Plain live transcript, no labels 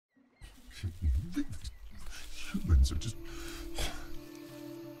Humans are just...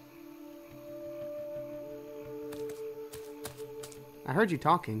 I heard you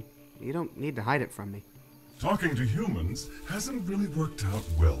talking. You don't need to hide it from me. Talking to humans hasn't really worked out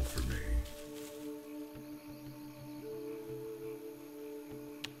well for me.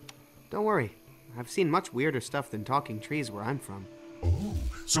 Don't worry. I've seen much weirder stuff than talking trees where I'm from. Oh,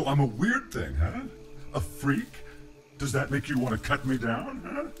 so I'm a weird thing, huh? A freak? Does that make you want to cut me down,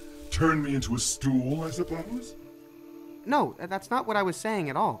 huh? Turn me into a stool, I suppose? No, that's not what I was saying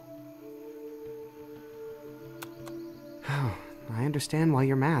at all. I understand why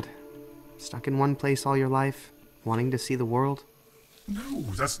you're mad. Stuck in one place all your life, wanting to see the world. No,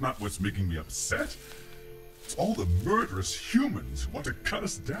 that's not what's making me upset. It's all the murderous humans who want to cut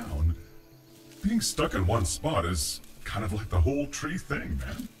us down. Being stuck in one spot is kind of like the whole tree thing,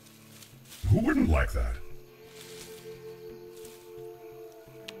 man. Who wouldn't like that?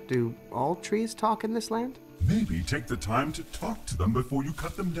 Do all trees talk in this land? Maybe take the time to talk to them before you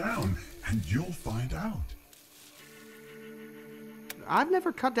cut them down, and you'll find out. I've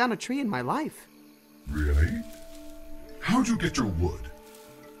never cut down a tree in my life. Really? How'd you get your wood?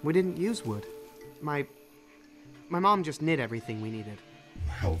 We didn't use wood. My mom just knit everything we needed.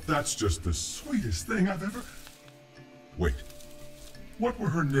 Well, that's just the sweetest thing I've ever... Wait. What were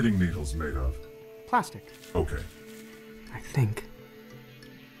her knitting needles made of? Plastic. Okay. I think.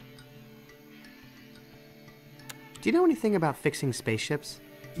 Do you know anything about fixing spaceships?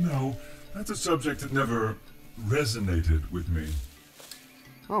 No, that's a subject that never resonated with me.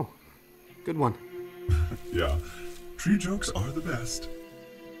 Oh, good one. Yeah, tree jokes are the best.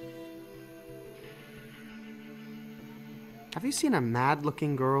 Have you seen a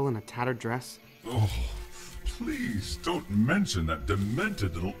mad-looking girl in a tattered dress? Oh, please don't mention that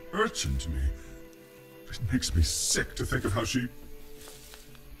demented little urchin to me. It makes me sick to think of how she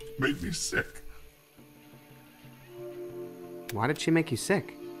made me sick. Why did she make you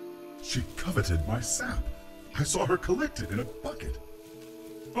sick? She coveted my sap. I saw her collect it in a bucket.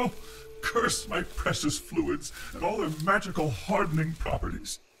 Oh, curse my precious fluids and all their magical hardening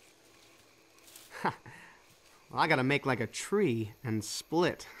properties. Well, I gotta make like a tree and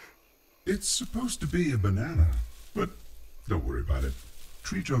split. It's supposed to be a banana, but don't worry about it.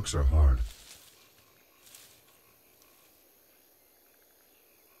 Tree jokes are hard.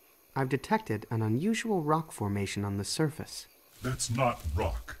 I've detected an unusual rock formation on the surface. That's not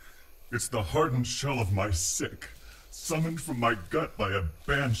rock. It's the hardened shell of my sick, summoned from my gut by a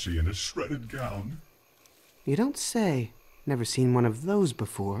banshee in a shredded gown. You don't say. Never seen one of those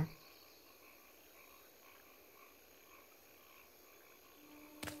before.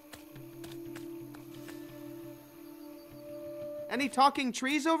 Any talking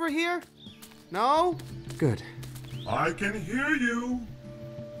trees over here? No? Good. I can hear you.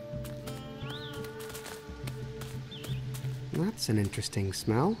 That's an interesting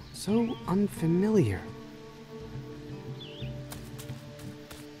smell. So unfamiliar.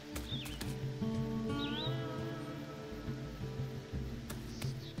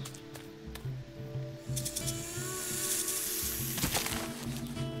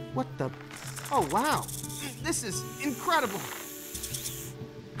 What the? Oh, wow. This is incredible.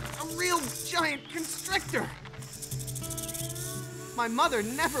 A real giant constrictor. My mother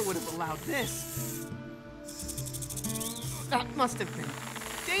never would have allowed this. That must have been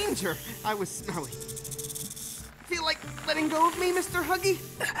danger I was smelling. Feel like letting go of me, Mr. Huggy?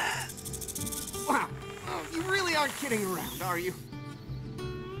 Wow. Oh, you really aren't kidding around, are you?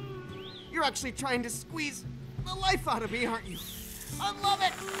 You're actually trying to squeeze the life out of me, aren't you? I love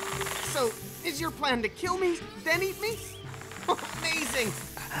it! So, is your plan to kill me, then eat me? Amazing!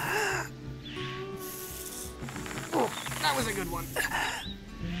 Oh, that was a good one.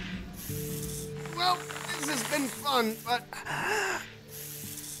 Well, this has been fun, but...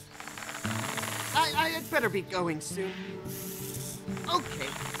 I had better be going soon. Okay.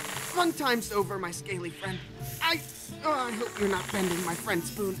 Fun time's over, my scaly friend. I hope you're not bending my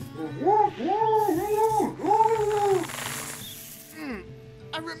friend's spoon.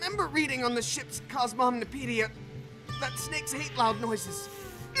 I remember reading on the ship's Cosmomnopedia that snakes hate loud noises.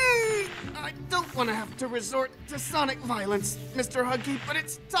 I don't want to have to resort to sonic violence, Mr. Huggy, but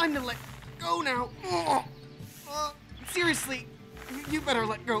it's time to let go now. Seriously, you better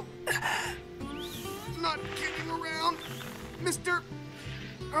let go. Not kidding around, Mr.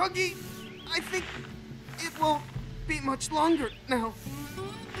 Huggy. I think it won't be much longer now.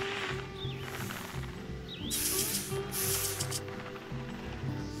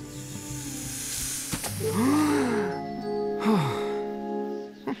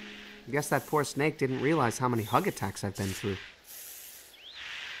 Guess that poor snake didn't realize how many hug attacks I've been through.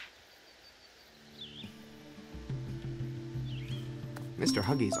 Mr.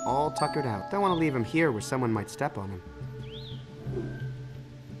 Huggy's all tuckered out. Don't want to leave him here where someone might step on him.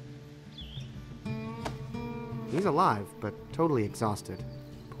 He's alive, but totally exhausted.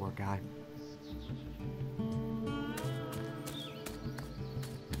 Poor guy.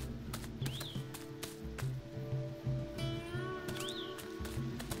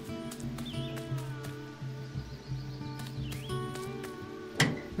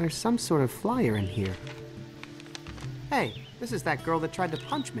 There's some sort of flyer in here. Hey, this is that girl that tried to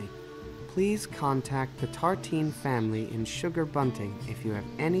punch me. Please contact the Tartine family in Sugar Bunting if you have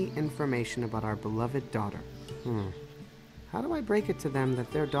any information about our beloved daughter. How do I break it to them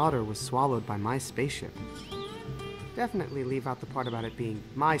that their daughter was swallowed by my spaceship? Definitely leave out the part about it being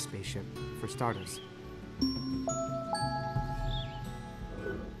my spaceship, for starters.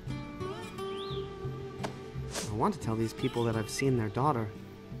 I want to tell these people that I've seen their daughter,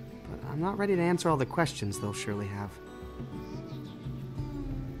 but I'm not ready to answer all the questions they'll surely have.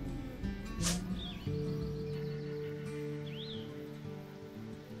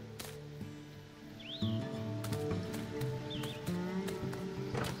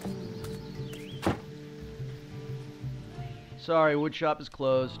 Sorry, woodshop is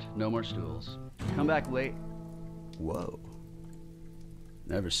closed. No more stools. Come back late. Whoa.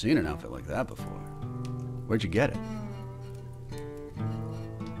 Never seen an outfit like that before. Where'd you get it?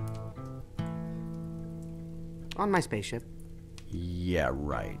 On my spaceship. Yeah,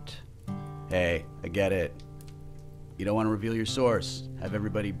 right. Hey, I get it. You don't want to reveal your source. Have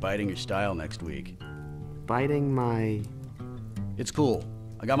everybody biting your style next week. Biting my... It's cool.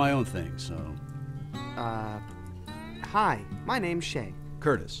 I got my own thing, so... Hi, my name's Shay.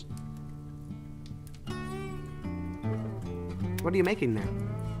 Curtis. What are you making there?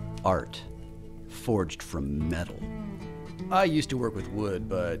 Art. Forged from metal. I used to work with wood,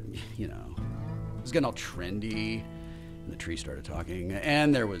 but, you know, it was getting all trendy, and the tree started talking,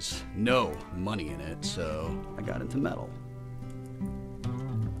 and there was no money in it, so I got into metal.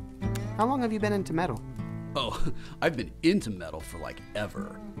 How long have you been into metal? Oh, I've been into metal for like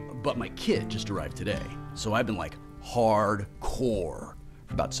ever, but my kid just arrived today, so I've been like hardcore for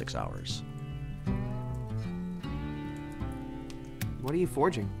about 6 hours. What are you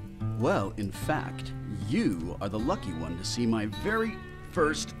forging? Well, in fact, you are the lucky one to see my very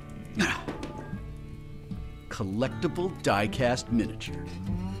first collectible die-cast miniature.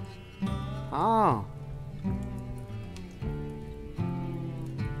 Oh.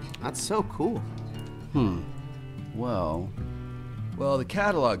 That's so cool. Well, the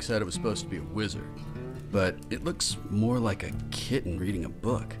catalog said it was supposed to be a wizard, but it looks more like a kitten reading a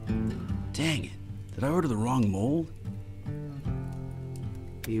book. Dang it, did I order the wrong mold?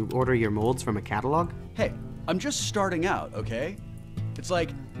 Do you order your molds from a catalog? Hey, I'm just starting out, okay? It's like,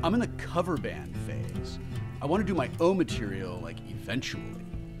 I'm in the cover band phase. I want to do my own material, like, eventually.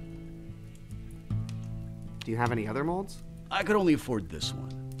 Do you have any other molds? I could only afford this one.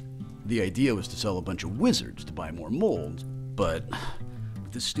 The idea was to sell a bunch of wizards to buy more molds, but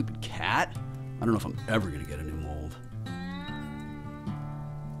with this stupid cat, I don't know if I'm ever gonna get a new mold.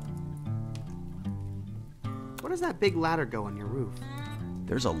 Where does that big ladder go on your roof?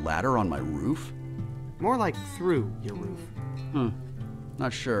 There's a ladder on my roof? More like through your roof.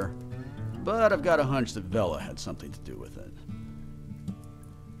 Not sure. But I've got a hunch that Vela had something to do with it.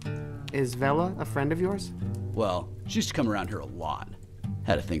 Is Vela a friend of yours? Well, she used to come around here a lot.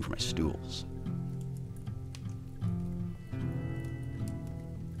 Had a thing for my stools.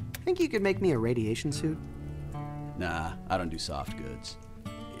 Think you could make me a radiation suit? Nah, I don't do soft goods.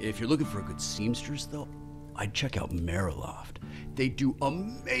 If you're looking for a good seamstress, though, I'd check out Mariloft. They do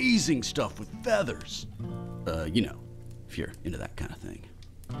amazing stuff with feathers. You know, if you're into that kind of thing.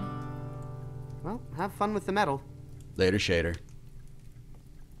 Well, have fun with the metal. Later, Shader.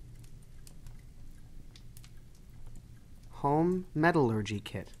 Home metallurgy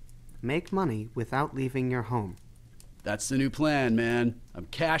kit. Make money without leaving your home. That's the new plan, man. I'm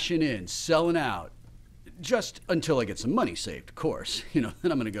cashing in, selling out. Just until I get some money saved, of course. You know,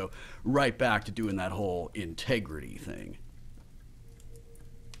 then I'm gonna go right back to doing that whole integrity thing.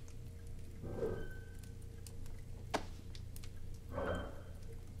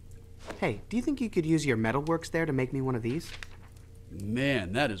 Hey, do you think you could use your metalworks there to make me one of these?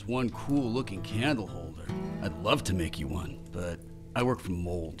 Man, that is one cool looking candle holder. I'd love to make you one, but I work from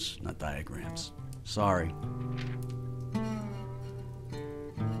molds, not diagrams. Sorry.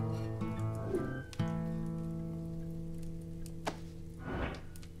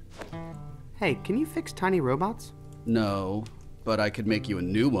 Hey, can you fix tiny robots? No, but I could make you a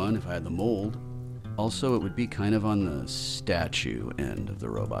new one if I had the mold. Also, it would be kind of on the statue end of the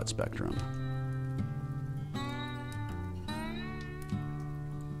robot spectrum.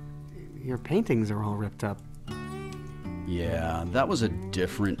 Your paintings are all ripped up. Yeah, that was a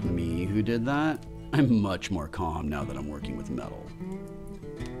different me who did that. I'm much more calm now that I'm working with metal.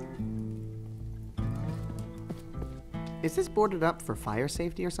 Is this boarded up for fire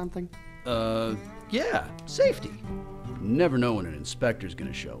safety or something? Yeah, safety. Never know when an inspector's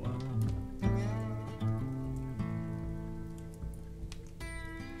gonna show up.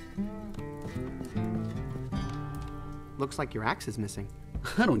 Looks like your axe is missing.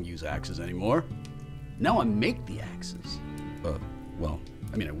 I don't use axes anymore. Now I make the axes. Well,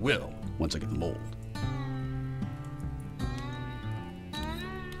 I mean I will, once I get the mold.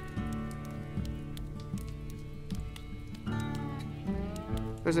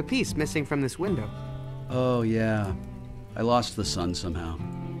 There's a piece missing from this window. Oh yeah, I lost the sun somehow.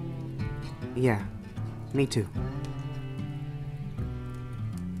 Yeah, me too.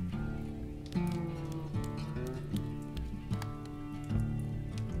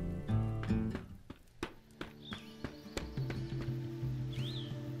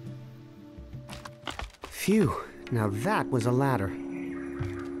 Phew, now that was a ladder.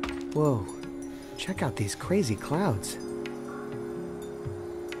 Whoa, check out these crazy clouds.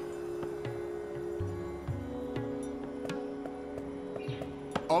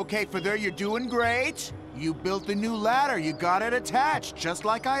 Okay, Feather, you're doing great. You built the new ladder. You got it attached, just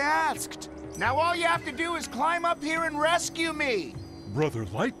like I asked. Now all you have to do is climb up here and rescue me. Brother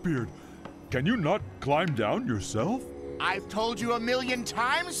Lightbeard, can you not climb down yourself? I've told you 1,000,000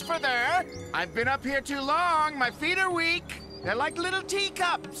 times, Feather. I've been up here too long. My feet are weak. They're like little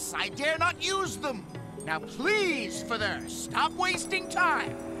teacups. I dare not use them. Now please, Feather, stop wasting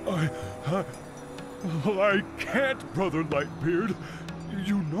time. I can't, Brother Lightbeard.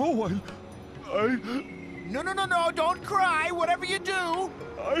 You know I... No, don't cry, whatever you do.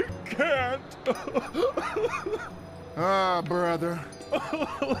 I can't. Ah, brother.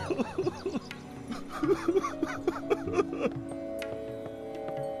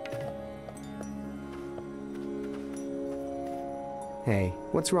 Hey,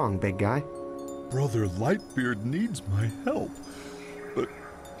 what's wrong, big guy? Brother Lightbeard needs my help, but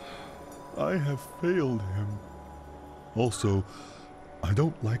I have failed him. Also, I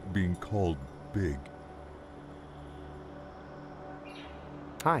don't like being called big.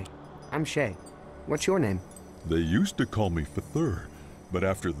 Hi, I'm Shay. What's your name? They used to call me Feather, but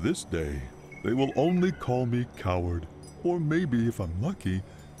after this day, they will only call me Coward, or maybe, if I'm lucky,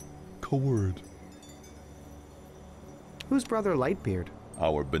 Coward. Who's Brother Lightbeard?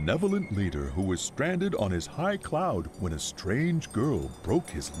 Our benevolent leader who was stranded on his high cloud when a strange girl broke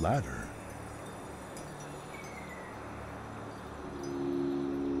his ladder.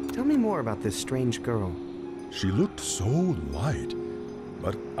 Tell me more about this strange girl. She looked so light,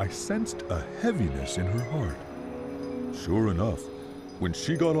 but I sensed a heaviness in her heart. Sure enough, when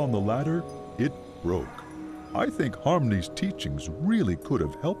she got on the ladder, it broke. I think Harmony's teachings really could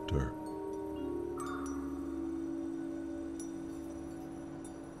have helped her.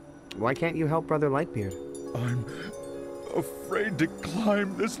 Why can't you help Brother Lightbeard? I'm afraid to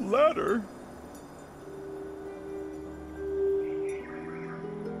climb this ladder.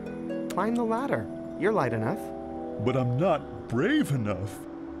 Climb the ladder. You're light enough. But I'm not brave enough.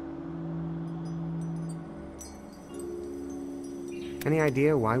 Any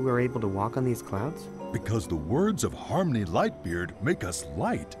idea why we're able to walk on these clouds? Because the words of Harmony Lightbeard make us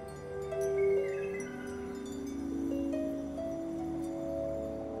light.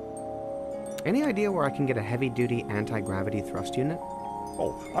 Any idea where I can get a heavy-duty anti-gravity thrust unit?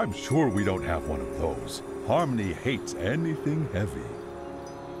 Oh, I'm sure we don't have one of those. Harmony hates anything heavy.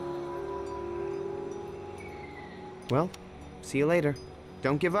 Well, see you later.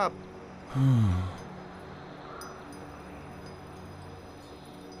 Don't give up.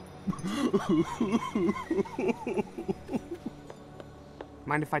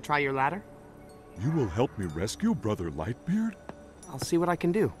 Mind if I try your ladder? You will help me rescue Brother Lightbeard? I'll see what I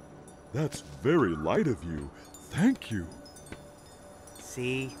can do. That's very light of you. Thank you.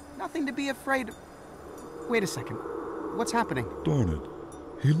 See? Nothing to be afraid of. Wait a second. What's happening? Darn it.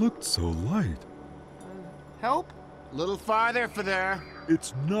 He looked so light. Help? A little farther, Feather.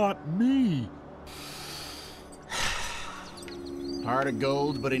 It's not me. Heart of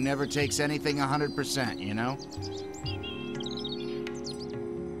gold, but he never takes anything 100%, you know?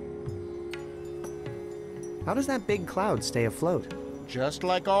 How does that big cloud stay afloat? Just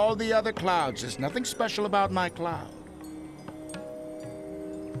like all the other clouds. There's nothing special about my cloud.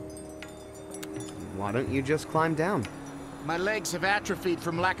 Why don't you just climb down? My legs have atrophied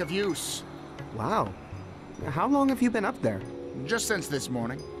from lack of use. Wow. How long have you been up there? Just since this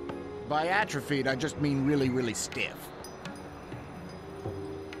morning. By atrophied, I just mean really, really stiff.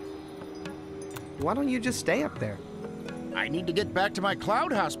 Why don't you just stay up there? I need to get back to my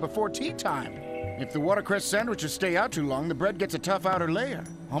cloud house before tea time. If the watercress sandwiches stay out too long, the bread gets a tough outer layer.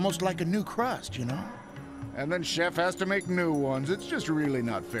 Almost like a new crust, you know? And then Chef has to make new ones. It's just really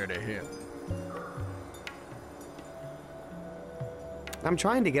not fair to him. I'm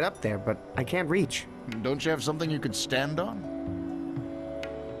trying to get up there, but I can't reach. Don't you have something you could stand on?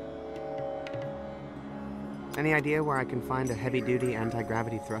 Any idea where I can find a heavy-duty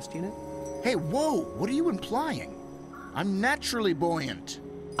anti-gravity thrust unit? Hey, whoa! What are you implying? I'm naturally buoyant.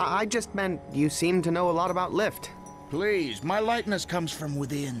 I just meant you seem to know a lot about lift. Please, my lightness comes from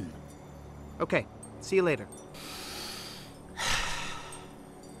within. Okay, see you later.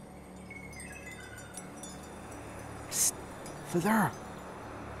 Psst, Feather.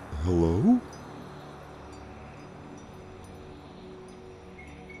 Hello?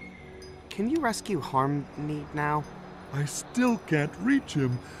 Can you rescue Harmony now? I still can't reach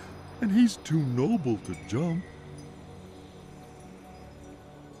him, and he's too noble to jump.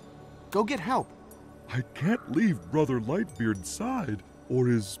 Go get help. I can't leave Brother Lightbeard's side, or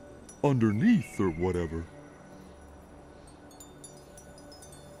his underneath or whatever.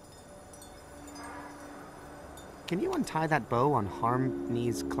 Can you untie that bow on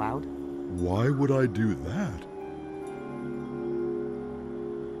Harmony's cloud? Why would I do that?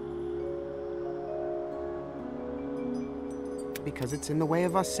 Because it's in the way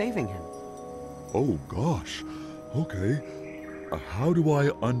of us saving him. Oh gosh. Okay. How do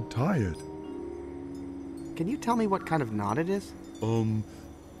I untie it? Can you tell me what kind of knot it is?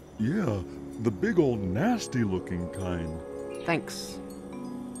 Yeah, the big old nasty looking kind. Thanks.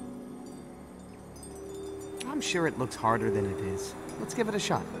 I'm sure it looks harder than it is. Let's give it a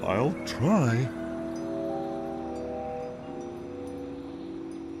shot. I'll try.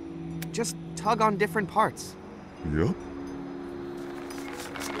 Just tug on different parts. Yep.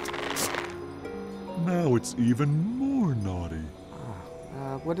 Now it's even more naughty.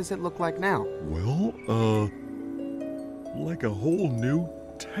 What does it look like now? Well, like a whole new,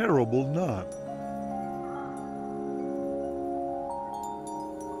 terrible knot.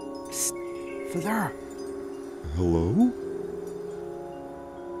 Psst, Feather. Hello?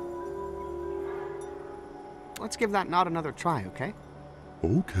 Let's give that knot another try, okay?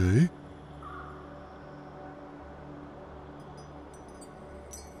 Okay.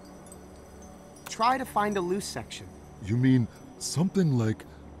 Try to find a loose section. You mean something like...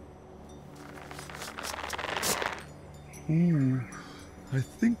 Ooh, I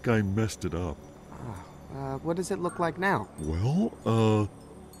think I messed it up. What does it look like now? Well,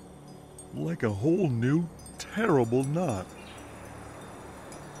 like a whole new, terrible knot.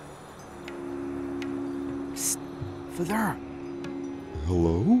 Psst, Feather.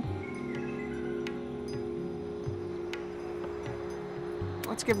 Hello?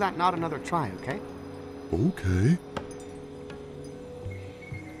 Let's give that knot another try, okay? Okay.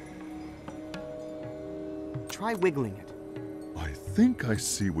 Try wiggling it. I think I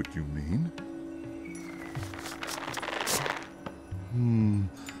see what you mean.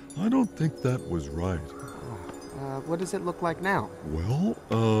 I don't think that was right. What does it look like now?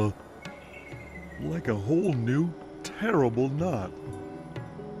 Well, like a whole new, terrible knot.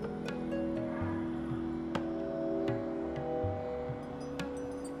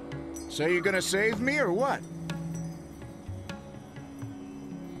 So you gonna save me or what?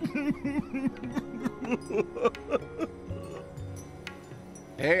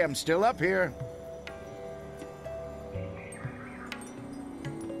 Hey, I'm still up here.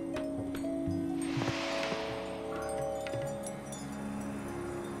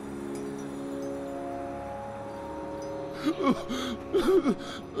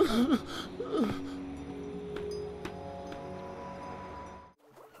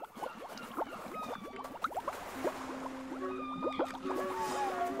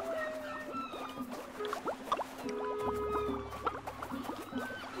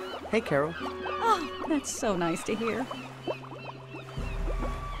 Hey, Carol. Oh, that's so nice to hear.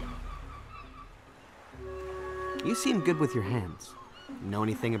 You seem good with your hands. Know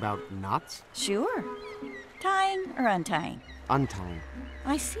anything about knots? Sure. Tying or untying? Untying.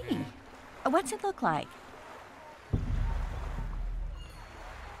 I see. What's it look like?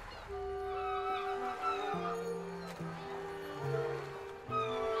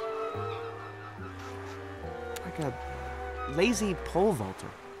 Like a lazy pole vaulter.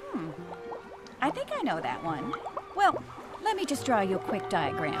 I think I know that one. Well, let me just draw you a quick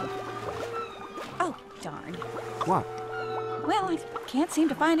diagram. Oh, darn. What? Well, I can't seem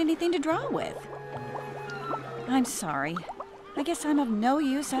to find anything to draw with. I'm sorry. I guess I'm of no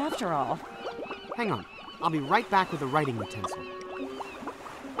use after all. Hang on. I'll be right back with a writing utensil.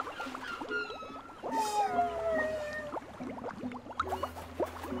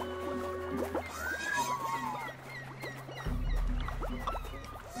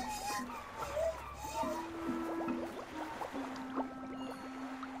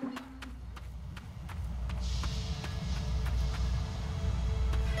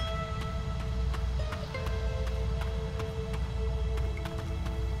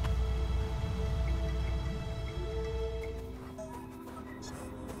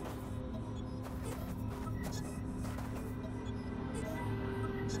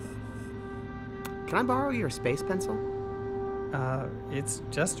 Can I borrow your space pencil? It's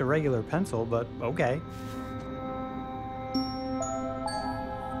just a regular pencil, but okay.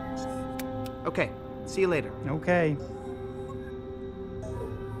 Okay, see you later. Okay.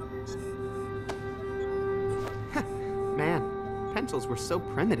 Man, pencils were so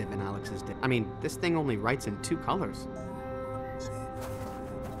primitive in Alex's day. I mean, this thing only writes in 2 colors.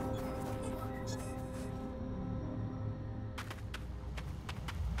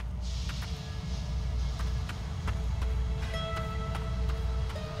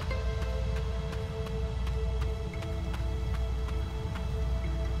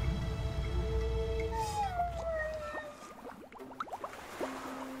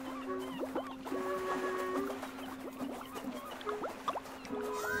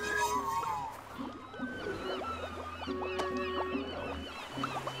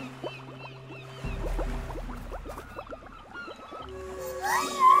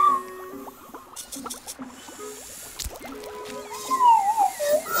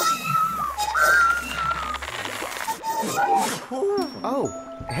 Oh,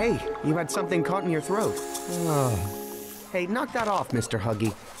 hey, you had something caught in your throat. Hey, knock that off, Mr.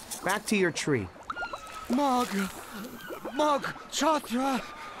 Huggy. Back to your tree. Mog Chotra,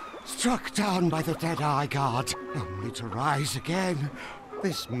 struck down by the Dead-Eye God, only to rise again.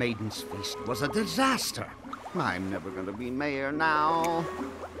 This Maiden's Feast was a disaster. I'm never gonna be mayor now.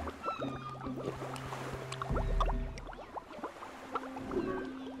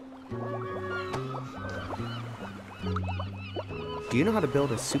 Do you know how to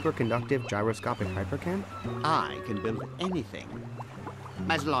build a superconductive gyroscopic hypercam? I can build anything,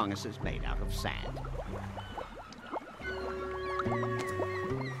 as long as it's made out of sand.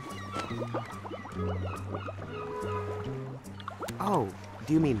 Oh,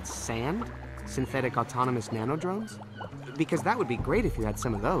 do you mean sand? Synthetic autonomous nanodrones? Because that would be great if you had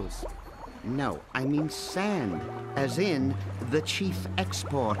some of those. No, I mean sand, as in the chief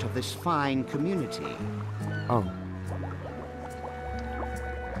export of this fine community. Oh.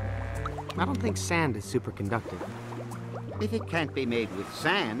 I don't think sand is superconductive. If it can't be made with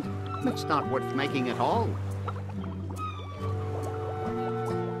sand, it's not worth making at all.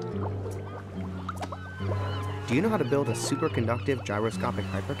 Do you know how to build a superconductive gyroscopic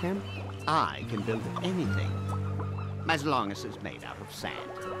hypercam? I can build anything, as long as it's made out of sand.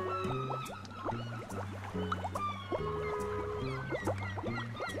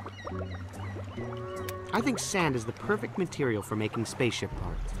 I think sand is the perfect material for making spaceship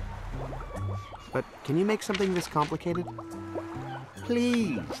parts. But can you make something this complicated?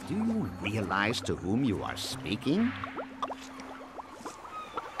 Please, do you realize to whom you are speaking?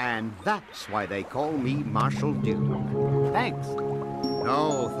 And that's why they call me Marshal Duke. Thanks.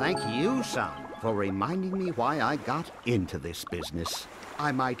 No, thank you, son, for reminding me why I got into this business.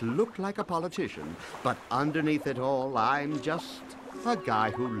 I might look like a politician, but underneath it all, I'm just a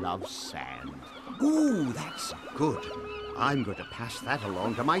guy who loves sand. Ooh, that's good. I'm going to pass that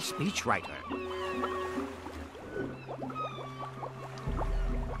along to my speechwriter.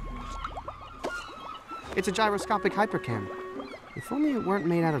 It's a gyroscopic hypercam. If only it weren't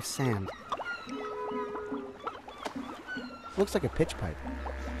made out of sand. Looks like a pitch pipe.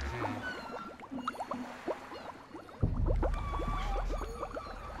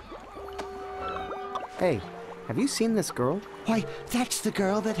 Hey, have you seen this girl? Why, that's the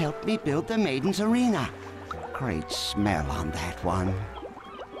girl that helped me build the Maiden's Arena. Great smell on that one.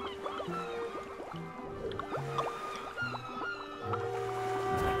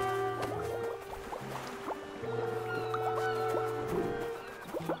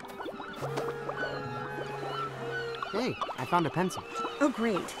 Hey, I found a pencil. Oh,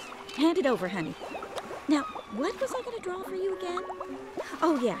 great. Hand it over, honey. Now, what was I going to draw for you again?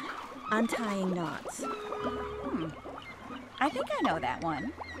 Oh, yeah. Untying knots. I think I know that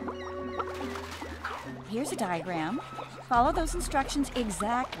one. Here's a diagram. Follow those instructions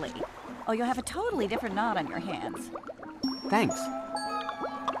exactly, or you'll have a totally different knot on your hands. Thanks.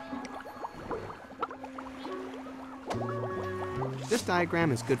 This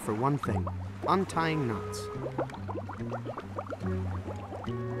diagram is good for one thing: untying knots.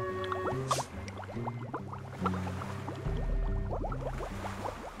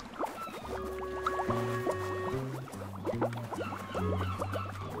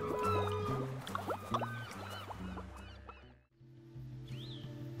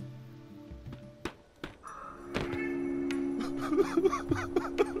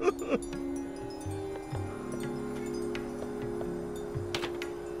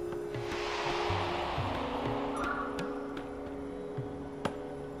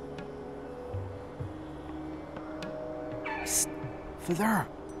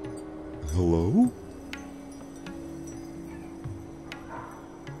 Hello?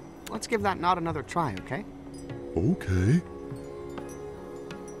 let's give that knot another try, okay? Okay.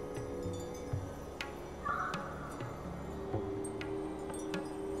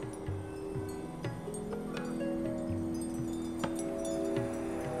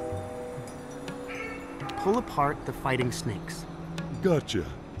 Pull apart the fighting snakes. Gotcha.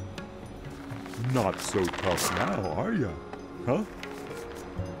 Not so tough now, are ya? Huh?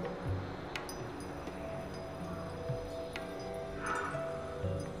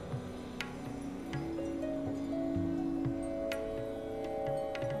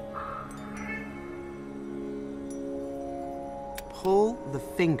 Pull the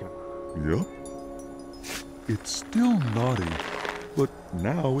finger. Yup. It's still naughty, but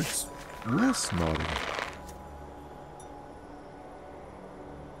now it's less naughty.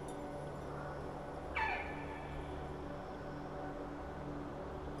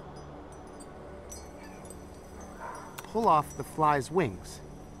 Pull off the fly's wings.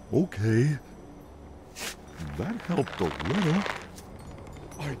 Okay. That helped a little.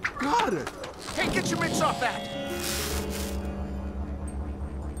 I got it! Hey, get your mitts off that!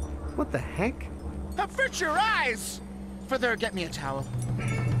 What the heck? Avert your eyes! Further, get me a towel.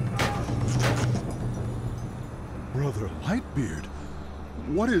 Brother Lightbeard,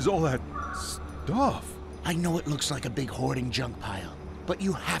 what is all that stuff? I know it looks like a big hoarding junk pile, but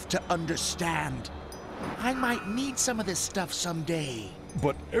you have to understand. I might need some of this stuff someday.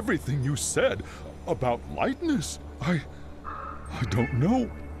 But everything you said about lightness, I don't know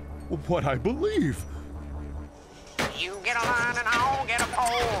what I believe. You get a line and I'll get a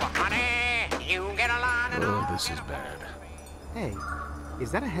pole, honey. You get a line and I'll This is bad. Hey,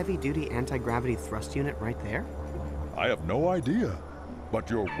 is that a heavy-duty anti-gravity thrust unit right there? I have no idea, but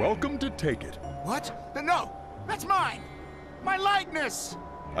you're welcome to take it. What? No! That's mine! My likeness!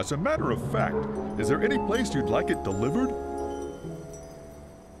 As a matter of fact, is there any place you'd like it delivered?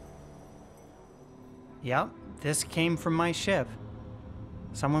 Yep, this came from my ship.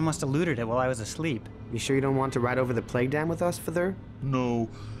 Someone must have looted it while I was asleep. You sure you don't want to ride over the plague dam with us, Further? No,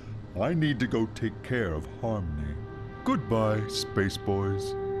 I need to go take care of Harmony. Goodbye, Space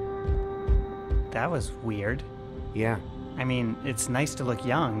Boys. That was weird. Yeah. I mean, it's nice to look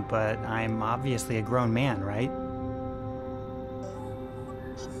young, but I'm obviously a grown man, right?